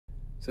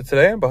So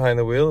today I'm behind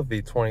the wheel of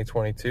the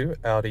 2022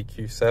 Audi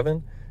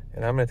Q7,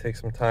 and I'm going to take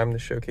some time to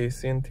showcase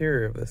the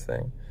interior of this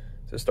thing.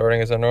 So starting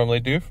as I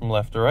normally do from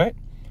left to right.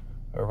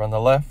 Over on the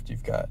left,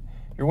 you've got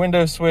your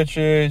window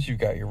switches, you've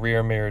got your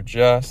rear mirror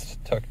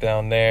adjust. Tucked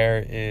down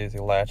there is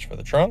a latch for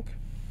the trunk.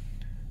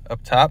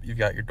 Up top, you've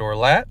got your door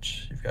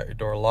latch, you've got your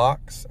door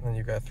locks, and then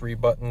you've got 3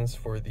 buttons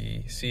for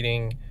the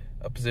seating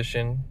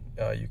position.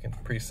 You can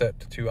preset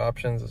to 2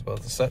 options as well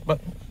as the set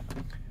button.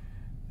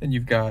 Then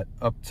you've got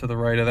up to the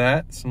right of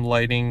that some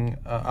lighting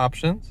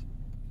options.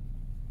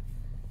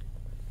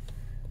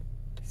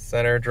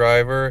 Center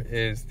driver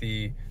is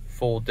the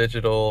full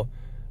digital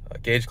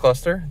gauge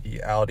cluster,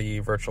 the Audi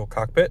virtual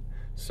cockpit.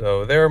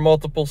 So there are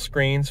multiple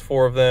screens,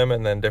 4 of them,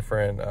 and then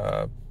different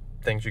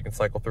things you can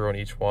cycle through on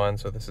each one.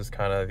 So this is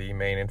kind of the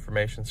main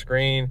information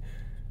screen,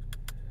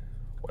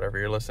 whatever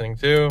you're listening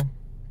to,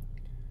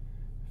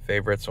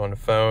 favorites on the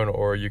phone,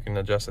 or you can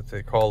adjust it to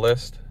the call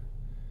list,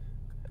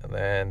 and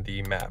then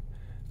the map.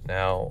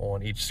 Now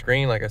on each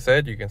screen, like I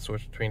said, you can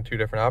switch between 2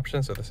 different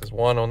options. So this is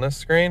one on this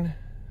screen,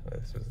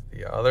 this is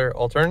the other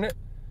alternate,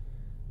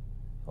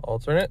 the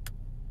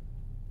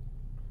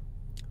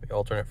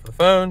alternate for the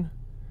phone,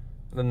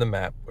 and then the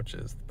map, which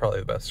is probably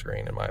the best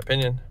screen in my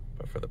opinion,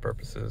 but for the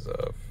purposes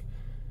of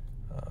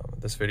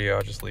this video,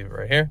 I'll just leave it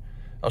right here.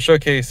 I'll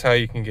showcase how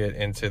you can get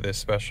into this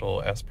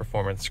special S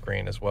Performance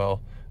screen as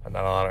well.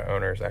 Not a lot of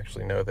owners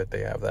actually know that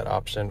they have that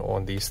option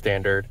on the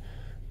standard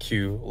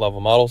Q level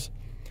models.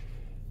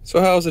 So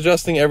how is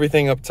adjusting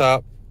everything up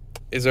top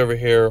is over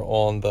here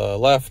on the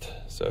left.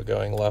 So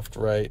going left,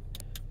 right,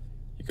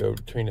 you go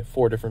between the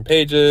 4 different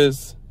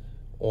pages.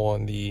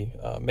 On the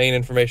main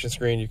information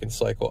screen, you can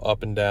cycle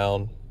up and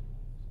down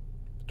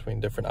between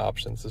different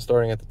options. So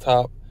starting at the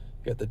top,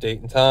 you got the date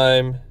and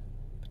time,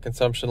 the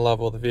consumption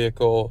level of the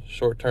vehicle,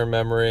 short-term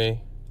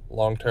memory,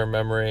 long-term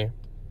memory,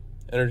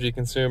 energy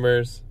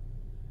consumers,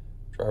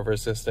 driver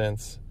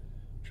assistance,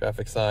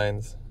 traffic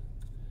signs.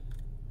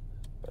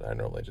 But I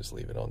normally just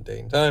leave it on date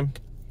and time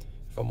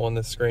if I'm on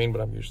this screen,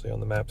 but I'm usually on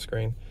the map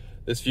screen.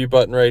 This view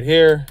button right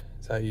here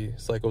is how you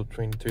cycle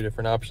between the 2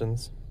 different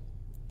options.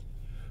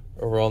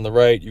 Over on the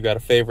right, you got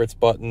a favorites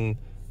button,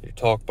 your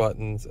talk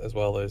buttons, as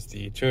well as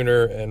the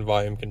tuner and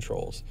volume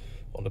controls.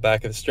 On the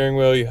back of the steering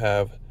wheel, you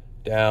have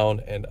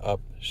down and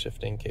up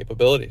shifting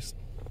capabilities.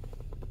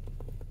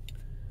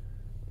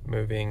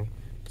 Moving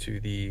to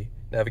the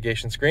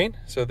navigation screen.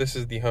 So this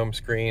is the home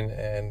screen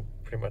and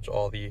pretty much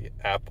all the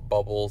app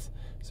bubbles.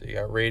 So you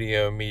got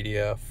radio,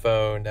 media,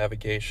 phone,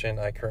 navigation.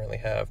 I currently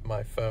have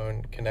my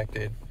phone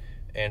connected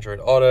Android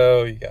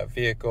Auto. You got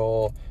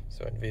vehicle.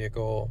 So in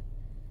vehicle,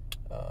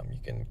 you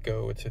can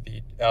go to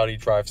the Audi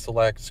Drive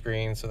Select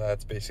screen. So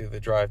that's basically the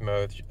drive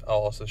mode. I'll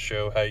also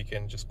show how you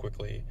can just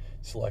quickly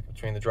select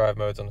between the drive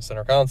modes on the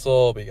center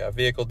console. But you got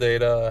vehicle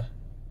data,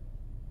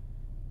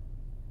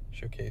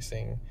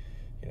 showcasing,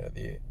 you know,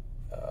 the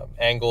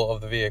angle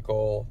of the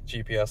vehicle,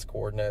 GPS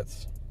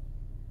coordinates,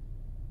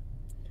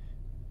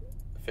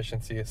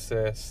 efficiency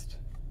assist,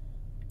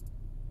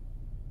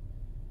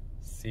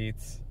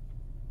 seats.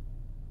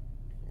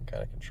 You can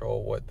kind of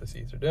control what the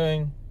seats are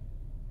doing,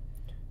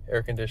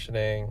 air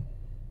conditioning,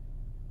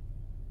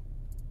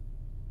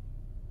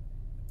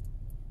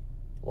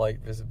 light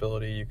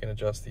visibility. You can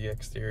adjust the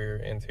exterior,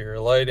 interior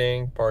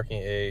lighting,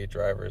 parking aid,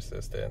 driver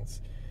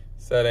assistance,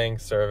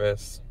 settings,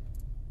 service.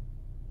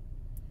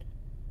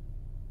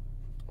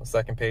 On the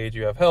second page,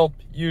 you have help,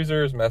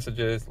 users,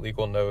 messages,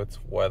 legal notes,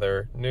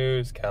 weather,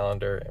 news,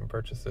 calendar, and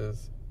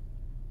purchases.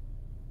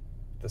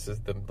 This is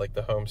the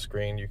home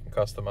screen you can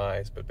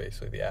customize, but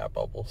basically the app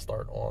bubble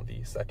start on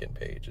the second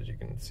page, as you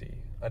can see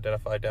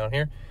identified down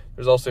here.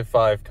 There's also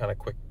 5 kind of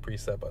quick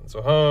preset buttons.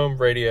 So home,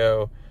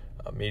 radio,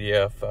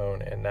 media,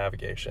 phone, and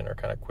navigation are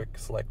kind of quick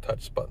select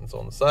touch buttons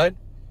on the side.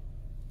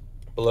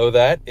 Below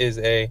that is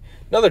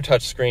another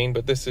touch screen,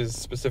 but this is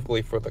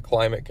specifically for the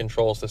climate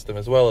control system,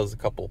 as well as a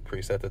couple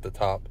presets at the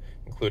top,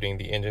 including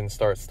the engine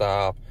start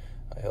stop,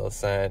 hill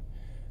ascent,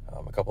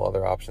 a couple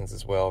other options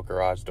as well,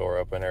 garage door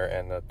opener,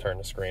 and the turn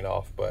the screen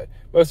off. But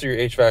most of your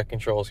HVAC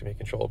controls can be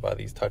controlled by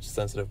these touch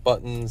sensitive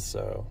buttons.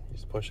 So you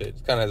just push it.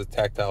 It kind of has a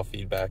tactile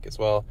feedback as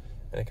well,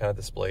 and it kind of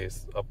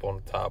displays up on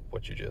the top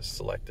what you just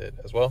selected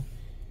as well.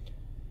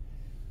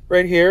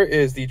 Right here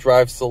is the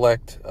drive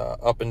select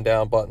up and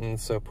down button.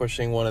 So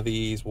pushing one of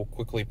these will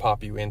quickly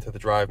pop you into the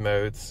drive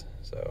modes.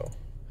 So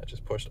I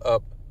just pushed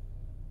up,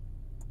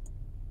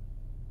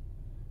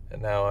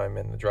 and now I'm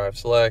in the drive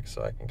select,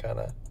 so I can kind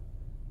of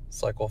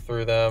cycle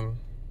through them,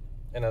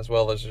 and as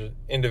well as your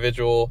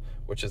individual,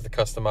 which is the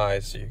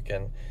customized. So you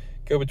can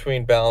go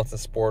between balance and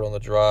sport on the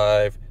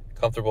drive,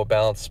 comfortable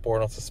balance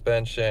sport on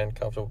suspension,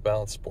 comfortable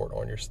balance sport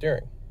on your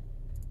steering.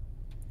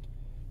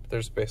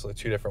 There's basically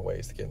 2 different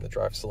ways to get in the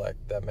drive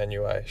select. That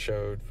menu I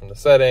showed from the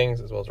settings,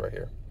 as well as right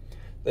here.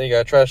 Then you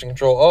got traction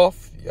control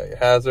off, you got your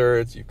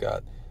hazards, you've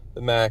got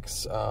the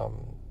max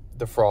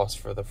defrost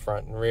for the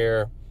front and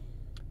rear.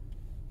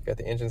 You got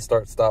the engine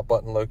start stop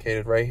button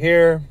located right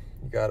here.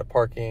 You got a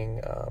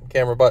parking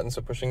camera button,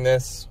 so pushing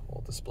this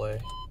will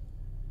display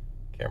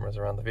cameras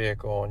around the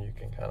vehicle, and you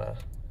can kind of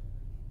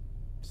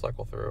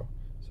cycle through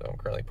So I'm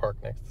currently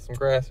parked next to some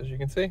grass, as you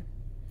can see.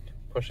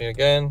 Pushing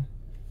again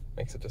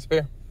makes it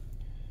disappear.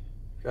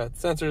 Got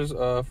sensors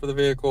for the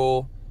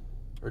vehicle,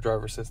 or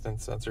driver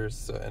assistance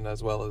sensors, and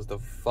as well as the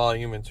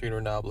volume and tuner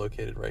knob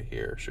located right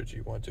here should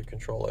you want to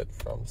control it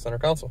from the center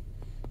console.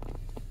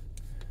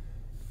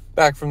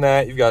 Back from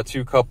that, you've got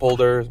 2 cup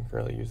holders. I'm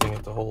currently using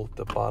it to hold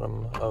the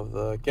bottom of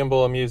the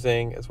gimbal I'm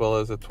using, as well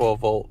as a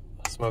 12-volt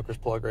smoker's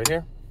plug right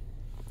here.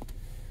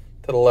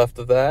 To the left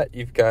of that,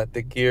 you've got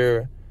the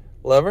gear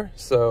lever.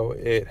 So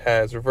it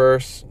has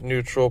reverse,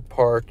 neutral,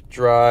 park,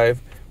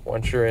 drive.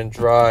 Once you're in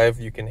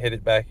drive, you can hit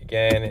it back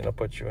again and it'll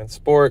put you in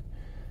sport.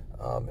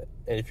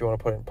 And if you want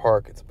to put it in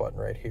park, it's a button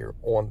right here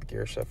on the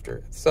gear shifter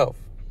itself.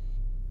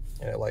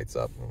 And it lights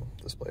up and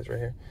displays right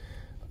here.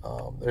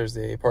 There's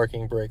the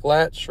parking brake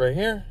latch right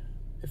here.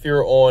 If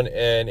you're on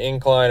an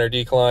incline or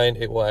decline,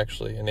 it will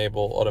actually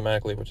enable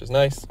automatically, which is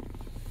nice.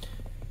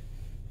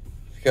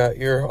 You've got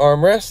your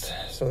armrest.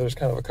 So there's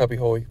kind of a cubby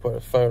hole. You can put a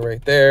phone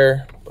right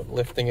there, but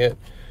lifting it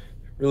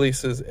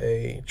releases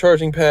a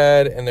charging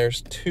pad, and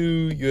there's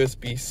 2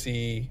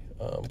 USB-C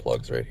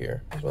plugs right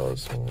here, as well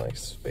as some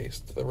nice space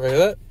to the right of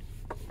that.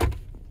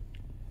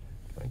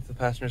 Going to the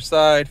passenger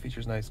side,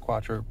 features nice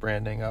Quattro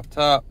branding up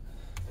top.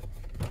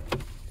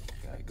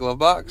 Got a glove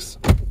box.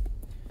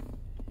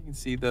 You can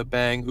see the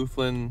Bang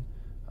Ooflin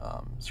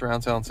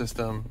surround sound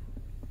system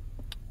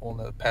on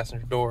the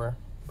passenger door,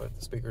 but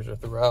the speakers are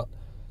throughout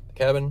the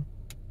cabin.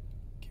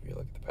 Give you a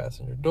look at the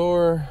passenger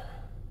door.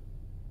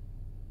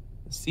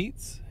 The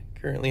seats.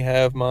 Currently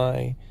have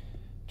my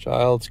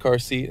child's car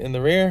seat in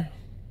the rear.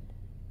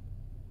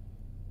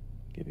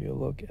 Give you a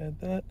look at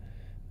that.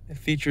 It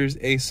features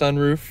a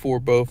sunroof for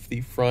both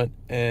the front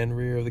and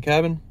rear of the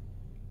cabin.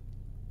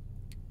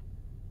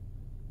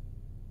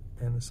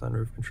 And the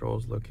sunroof control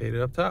is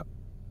located up top.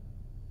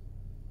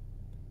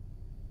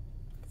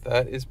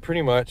 That is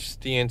pretty much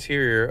the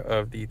interior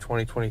of the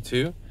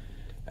 2022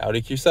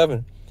 Audi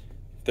Q7.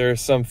 If there's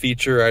some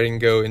feature I didn't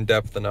go in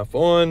depth enough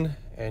on,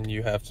 and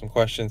you have some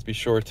questions, be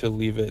sure to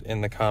leave it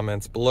in the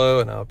comments below,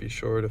 and I'll be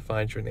sure to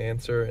find you an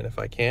answer. And if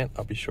I can't,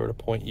 I'll be sure to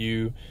point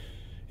you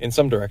in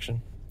some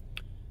direction.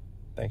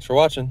 Thanks for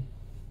watching.